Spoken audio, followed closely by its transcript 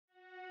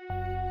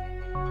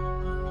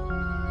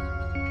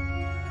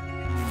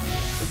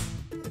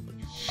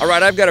All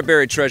right, I've got a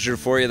buried treasure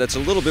for you that's a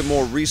little bit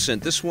more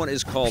recent. This one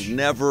is called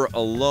Never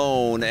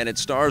Alone, and it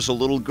stars a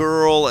little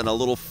girl and a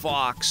little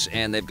fox,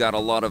 and they've got a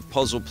lot of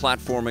puzzle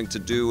platforming to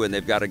do, and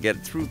they've got to get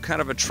through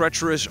kind of a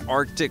treacherous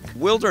Arctic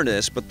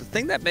wilderness. But the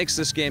thing that makes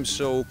this game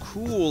so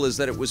cool is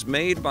that it was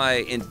made by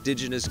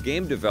indigenous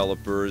game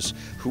developers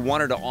who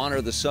wanted to honor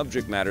the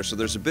subject matter, so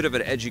there's a bit of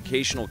an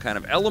educational kind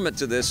of element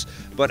to this,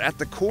 but at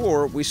the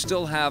core, we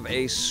still have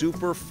a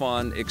super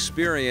fun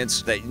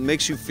experience that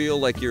makes you feel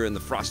like you're in the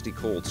frosty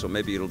cold, so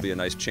maybe it'll be a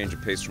nice change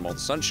of pace from all the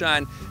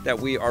sunshine that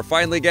we are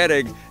finally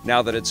getting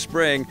now that it's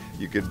spring.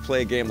 You can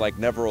play a game like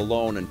Never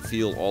Alone and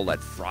feel all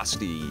that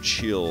frosty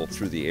chill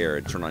through the air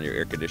and turn on your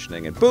air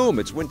conditioning and boom,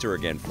 it's winter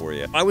again for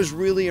you. I was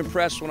really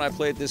impressed when I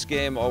played this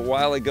game a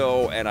while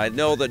ago, and I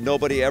know that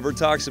nobody ever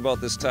talks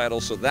about this title,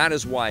 so that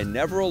is why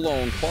Never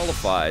Alone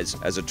qualifies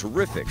as a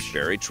terrific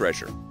buried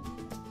treasure.